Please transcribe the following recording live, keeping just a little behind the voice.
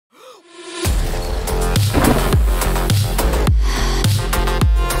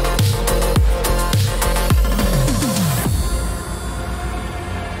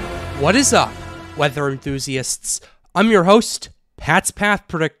What is up, weather enthusiasts? I'm your host, Pat's Path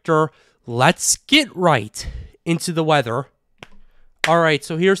Predictor. Let's get right into the weather. Alright,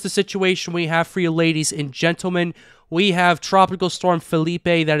 so here's the situation we have for you, ladies and gentlemen. We have Tropical Storm Phillipe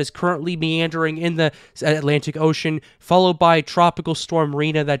that is currently meandering in the Atlantic Ocean, followed by Tropical Storm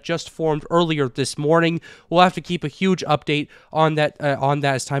Rina that just formed earlier this morning. We'll have to keep a huge update on that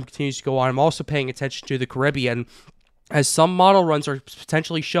as time continues to go on. I'm also paying attention to the Caribbean, as some model runs are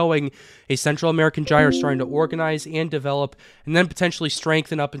potentially showing a Central American gyre starting to organize and develop, and then potentially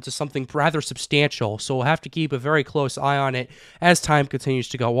strengthen up into something rather substantial. So we'll have to keep a very close eye on it as time continues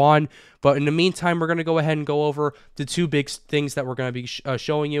to go on. But in the meantime, we're going to go ahead and go over the two big things that we're going to be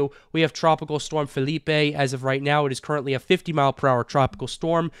showing you. We have Tropical Storm Phillipe. As of right now, it is currently a 50-mile-per-hour tropical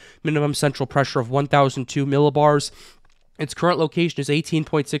storm, minimum central pressure of 1,002 millibars. Its current location is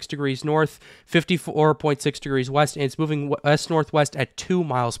 18.6 degrees north, 54.6 degrees west, and it's moving west-northwest at 2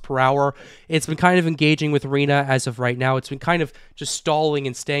 miles per hour. It's been kind of engaging with Rina as of right now. It's been kind of just stalling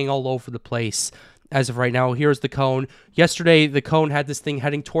and staying all over the place as of right now. Here's the cone. Yesterday, the cone had this thing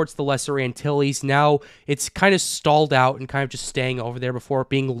heading towards the lesserantilles. Now, it's kind of stalled out and kind of just staying over there before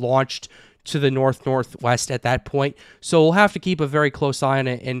being launched to the northwest at that point. So we'll have to keep a very close eye on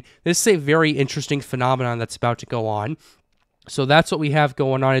it, and this is a very interesting phenomenon that's about to go on. So that's what we have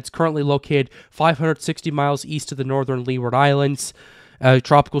going on. It's currently located 560 miles east of the northern Leeward Islands.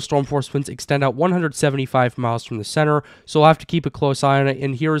 Tropical storm force winds extend out 175 miles from the center, so we'll have to keep a close eye on it.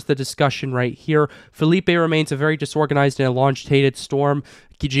 And here's the discussion right here. Phillipe remains a very disorganized and elongated storm.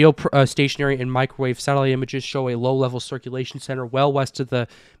 Geostationary and microwave satellite images show a low-level circulation center well west of the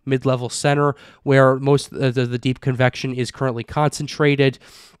mid-level center, where most of the deep convection is currently concentrated.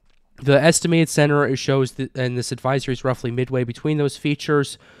 The estimated center shows that, and this advisory is roughly midway between those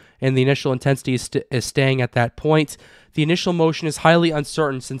features, and the initial intensity is staying at that point. The initial motion is highly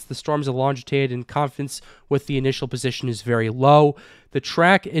uncertain since the storm is elongated and confidence with the initial position is very low. The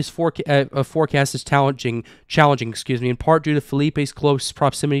track is forecast as challenging, in part due to Phillipe's close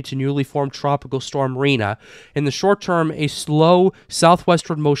proximity to newly formed Tropical Storm Rina. In the short term, a slow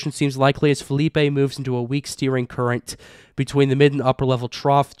southwestward motion seems likely as Phillipe moves into a weak steering current between the mid and upper level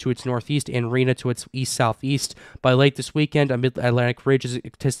trough to its northeast and Rina to its east-southeast. By late this weekend, a mid-Atlantic ridge is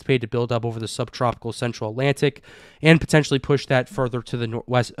anticipated to build up over the subtropical central Atlantic and potentially push that further to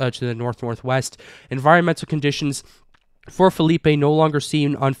the north-northwest. Environmental conditions for Phillipe no longer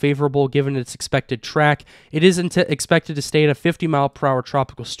seem unfavorable given its expected track. It is expected to stay at a 50-mile-per-hour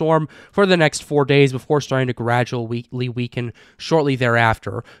tropical storm for the next 4 days before starting to gradually weaken shortly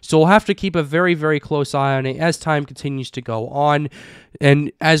thereafter. So we'll have to keep a very, very close eye on it as time continues to go on.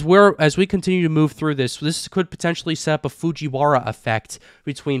 And as we continue to move through this could potentially set up a Fujiwara effect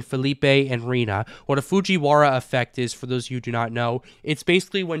between Phillipe and Rina. What a Fujiwara effect is, for those of you who do not know, it's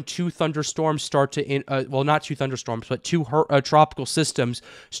basically when two thunderstorms start to, not two thunderstorms, but two tropical systems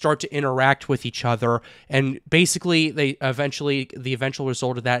start to interact with each other, and basically the eventual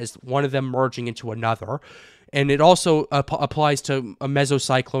result of that is one of them merging into another. And it also applies to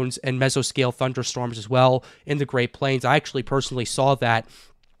mesocyclones and mesoscale thunderstorms as well in the Great Plains. I actually personally saw that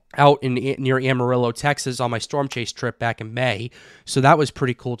out near Amarillo, Texas on my storm chase trip back in May. So that was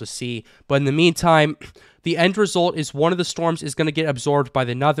pretty cool to see. But in the meantime, the end result is one of the storms is going to get absorbed by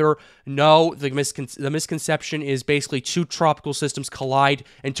another. No, the misconception is basically two tropical systems collide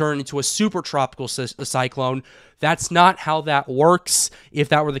and turn into a super tropical cyclone. That's not how that works. If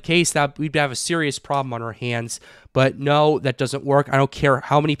that were the case, we'd have a serious problem on our hands. But no, that doesn't work. I don't care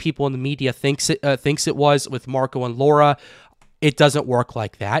how many people in the media thinks it was with Marco and Laura. It doesn't work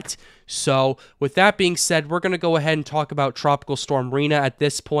like that. So with that being said, we're going to go ahead and talk about Tropical Storm Rina at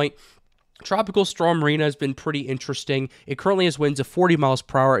this point. Tropical Storm Rina has been pretty interesting. It currently has winds of 40 miles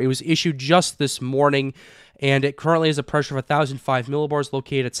per hour. It was issued just this morning, and it currently has a pressure of 1,005 millibars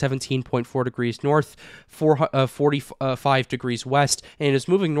located at 17.4 degrees north, 45 degrees west, and it is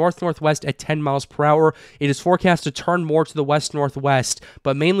moving north-northwest at 10 miles per hour. It is forecast to turn more to the west-northwest,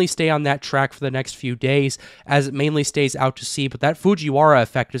 but mainly stay on that track for the next few days as it mainly stays out to sea. But that Fujiwara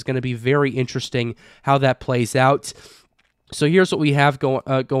effect is going to be very interesting how that plays out. So here's what we have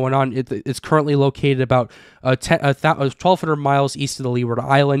going on. It's currently located about 1,200 miles east of the Leeward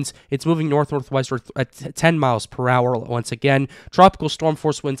Islands. It's moving north-northwest at 10 miles per hour once again. Tropical storm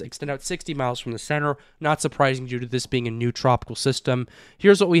force winds extend out 60 miles from the center. Not surprising due to this being a new tropical system.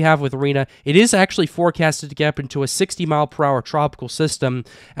 Here's what we have with Rina. It is actually forecasted to get up into a 60-mile-per-hour tropical system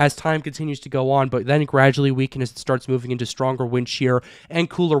as time continues to go on, but then gradually weaken as it starts moving into stronger wind shear and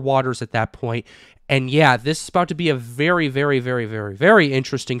cooler waters at that point. And yeah, this is about to be a very, very, very, very, very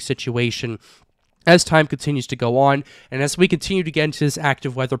interesting situation as time continues to go on, and as we continue to get into this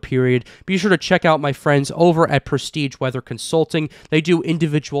active weather period, be sure to check out my friends over at Prestige Weather Consulting. They do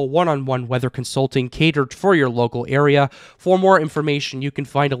individual one-on-one weather consulting catered for your local area. For more information, you can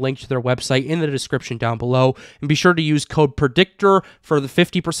find a link to their website in the description down below, and be sure to use code PREDICTOR for the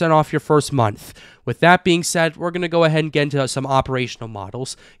 50% off your first month. With that being said, we're going to go ahead and get into some operational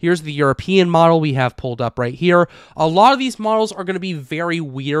models. Here's the European model we have pulled up right here. A lot of these models are going to be very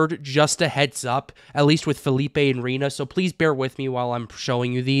weird, just a heads up, at least with Phillipe and Rina, so please bear with me while I'm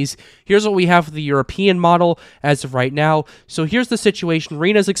showing you these. Here's what we have for the European model as of right now. So here's the situation.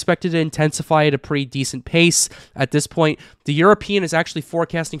 Rina is expected to intensify at a pretty decent pace at this point. The European is actually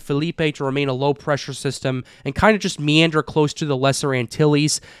forecasting Phillipe to remain a low-pressure system and kind of just meander close to the Lesser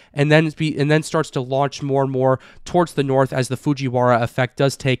Antilles, and then starts to launch more and more towards the north as the Fujiwara effect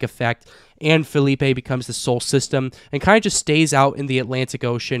does take effect, and Phillipe becomes the sole system and kind of just stays out in the Atlantic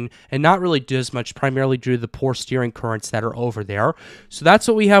Ocean and not really does much, primarily due to the poor steering currents that are over there. So that's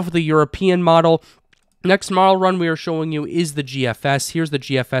what we have with the European model. Next model run we are showing you is the GFS. Here's the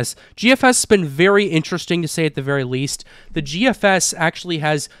GFS. GFS has been very interesting, to say at the very least. The GFS actually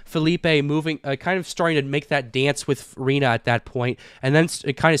has Phillipe moving, kind of starting to make that dance with Rina at that point, and then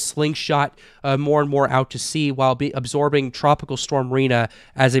it kind of slingshot more and more out to sea while absorbing Tropical Storm Rina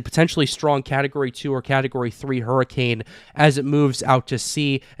as a potentially strong Category 2 or Category 3 hurricane as it moves out to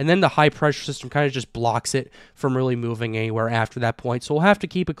sea, and then the high-pressure system kind of just blocks it from really moving anywhere after that point. So we'll have to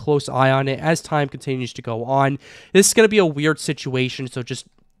keep a close eye on it as time continues to go on. This is going to be a weird situation, so just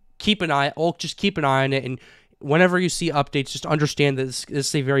keep an eye on it, and whenever you see updates, just understand that this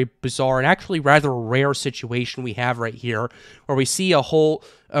is a very bizarre and actually rather rare situation we have right here, where we see a whole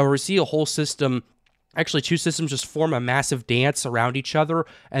system. Actually, two systems just form a massive dance around each other,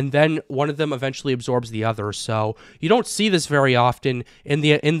 and then one of them eventually absorbs the other. So you don't see this very often in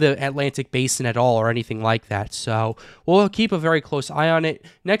the Atlantic Basin at all, or anything like that. So we'll keep a very close eye on it.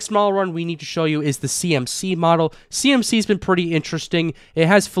 Next model run we need to show you is the CMC model. CMC has been pretty interesting. It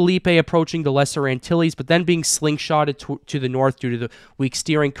has Phillipe approaching the Lesser Antilles, but then being slingshotted to the north due to the weak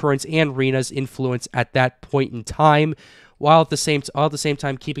steering currents and Rina's influence at that point in time, while at the same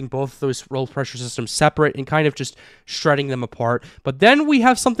time keeping both of those low pressure systems separate and kind of just shredding them apart. But then we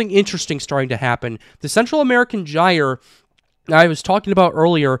have something interesting starting to happen. The Central American gyre I was talking about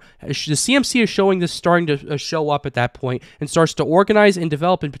earlier, the CMC is showing this starting to show up at that point, and starts to organize and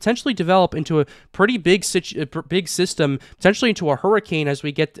develop, and potentially develop into a pretty big system, potentially into a hurricane as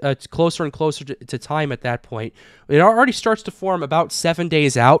we get closer and closer to time at that point. It already starts to form about 7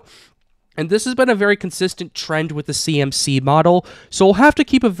 days out. And this has been a very consistent trend with the CMC model, so we'll have to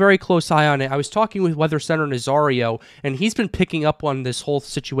keep a very close eye on it. I was talking with Weather Center Nazario, and he's been picking up on this whole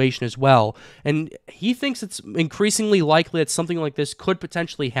situation as well. And he thinks it's increasingly likely that something like this could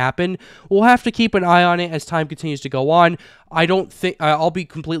potentially happen. We'll have to keep an eye on it as time continues to go on. I don't think, I'll be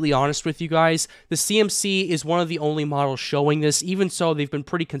completely honest with you guys, the CMC is one of the only models showing this. Even so, they've been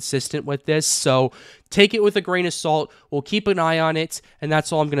pretty consistent with this, so take it with a grain of salt. We'll keep an eye on it, and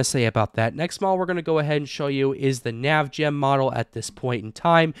that's all I'm going to say about that. Next model we're going to go ahead and show you is the NavGem model at this point in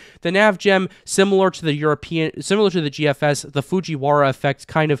time. The NavGem, similar to the GFS, the Fujiwara effect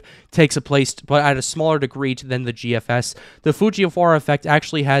kind of takes a place, but at a smaller degree than the GFS. The Fujiwara effect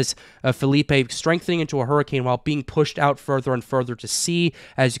actually has Phillipe strengthening into a hurricane while being pushed out further and further to sea.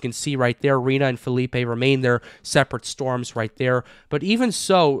 As you can see right there, Rina and Phillipe remain their separate storms right there. But even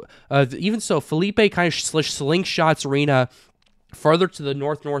so, Phillipe kind of slingshots Rina further to the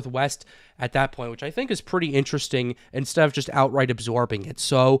northwest at that point, which I think is pretty interesting, instead of just outright absorbing it.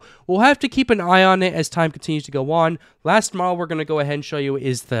 So we'll have to keep an eye on it as time continues to go on. Last model we're going to go ahead and show you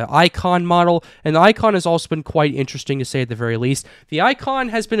is the Icon model, and the Icon has also been quite interesting, to say at the very least. The Icon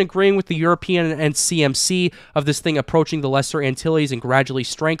has been agreeing with the European and CMC of this thing approaching the Lesser Antilles and gradually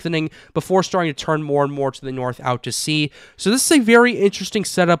strengthening before starting to turn more and more to the north out to sea. So this is a very interesting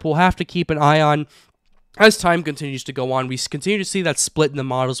setup we'll have to keep an eye on. As time continues to go on, we continue to see that split in the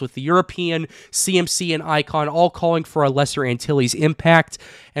models, with the European, CMC, and Icon all calling for a Lesser Antilles impact,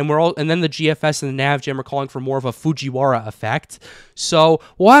 and then the GFS and the NavGem are calling for more of a Fujiwara effect. So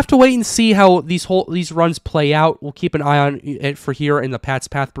we'll have to wait and see how these runs play out. We'll keep an eye on it for here in the Pat's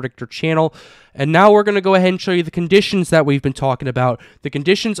Path Predictor channel. And now we're going to go ahead and show you the conditions that we've been talking about. The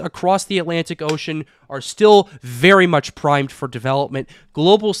conditions across the Atlantic Ocean are still very much primed for development.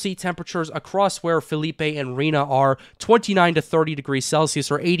 Global sea temperatures across where Phillipe and Rina are 29 to 30 degrees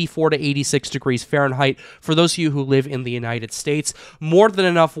Celsius or 84 to 86 degrees Fahrenheit for those of you who live in the United States. More than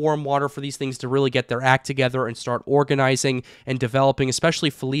enough warm water for these things to really get their act together and start organizing and developing, especially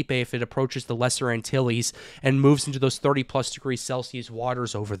Phillipe if it approaches the Lesser Antilles and moves into those 30 plus degrees Celsius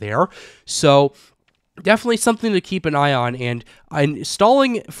waters over there. So So definitely something to keep an eye on, and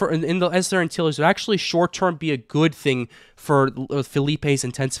stalling in the lesserantilles would actually short-term be a good thing for Philippe's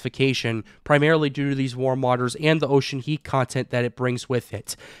intensification, primarily due to these warm waters and the ocean heat content that it brings with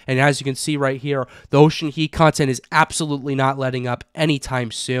it. And as you can see right here, the ocean heat content is absolutely not letting up anytime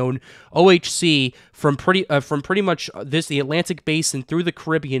soon. OHC from pretty much the Atlantic Basin through the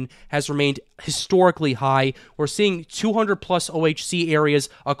Caribbean has remained historically high. We're seeing 200 plus OHC areas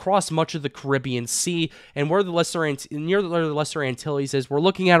across much of the Caribbean Sea, and where near the Lesser Antilles is, we're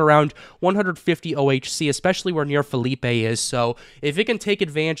looking at around 150 OHC, especially where near Phillipe is. So if it can take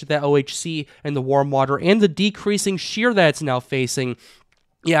advantage of that OHC and the warm water and the decreasing shear that it's now facing,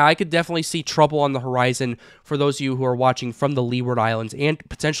 yeah, I could definitely see trouble on the horizon for those of you who are watching from the Leeward Islands and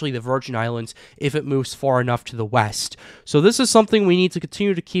potentially the Virgin Islands if it moves far enough to the west. So this is something we need to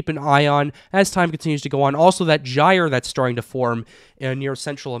continue to keep an eye on as time continues to go on. Also, that gyre that's starting to form near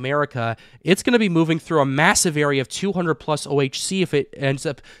Central America, it's going to be moving through a massive area of 200 plus OHC if it ends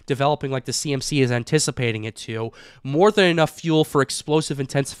up developing like the CMC is anticipating it to. More than enough fuel for explosive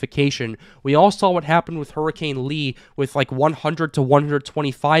intensification. We all saw what happened with Hurricane Lee with like 100 to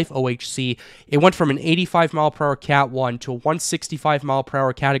 125 OHC. It went from an 85 mile per hour Cat 1 to a 165 mile per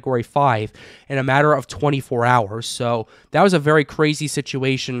hour Category 5 in a matter of 24 hours. So that was a very crazy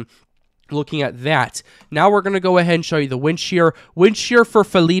situation. Looking at that, now we're going to go ahead and show you the wind shear. Wind shear for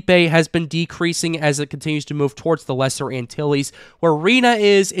Phillipe has been decreasing as it continues to move towards the Lesser Antilles. Where Rina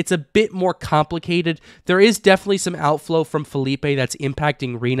is, it's a bit more complicated. There is definitely some outflow from Phillipe that's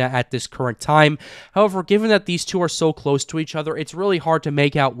impacting Rina at this current time. However, given that these two are so close to each other, it's really hard to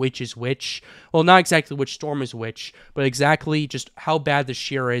make out which is which. Well, not exactly which storm is which, but exactly just how bad the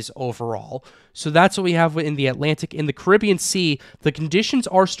shear is overall. So that's what we have in the Atlantic. In the Caribbean Sea, the conditions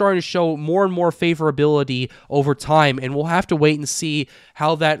are starting to show more and more favorability over time, and we'll have to wait and see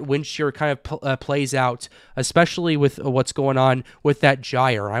how that wind shear kind of plays out, especially with what's going on with that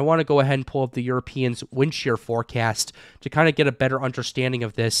gyre. I want to go ahead and pull up the Europeans' wind shear forecast to kind of get a better understanding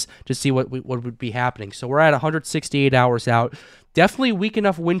of this to see what would be happening. So we're at 168 hours out. Definitely weak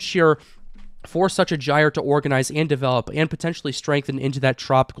enough wind shear for such a gyre to organize and develop and potentially strengthen into that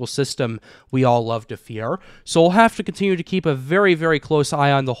tropical system we all love to fear. So we'll have to continue to keep a very, very close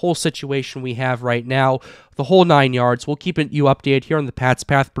eye on the whole situation we have right now, the whole 9 yards. We'll keep you updated here on the Pat's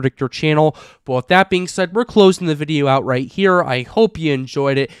Path Predictor channel. But with that being said, we're closing the video out right here. I hope you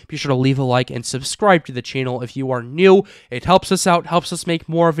enjoyed it. Be sure to leave a like and subscribe to the channel if you are new. It helps us out, helps us make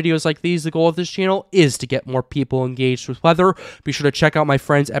more videos like these. The goal of this channel is to get more people engaged with weather. Be sure to check out my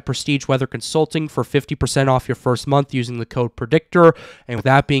friends at Prestige Weather Consulting for 50% off your first month using the code PREDICTOR. And with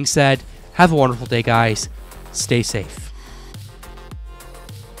that being said, have a wonderful day, guys. Stay safe.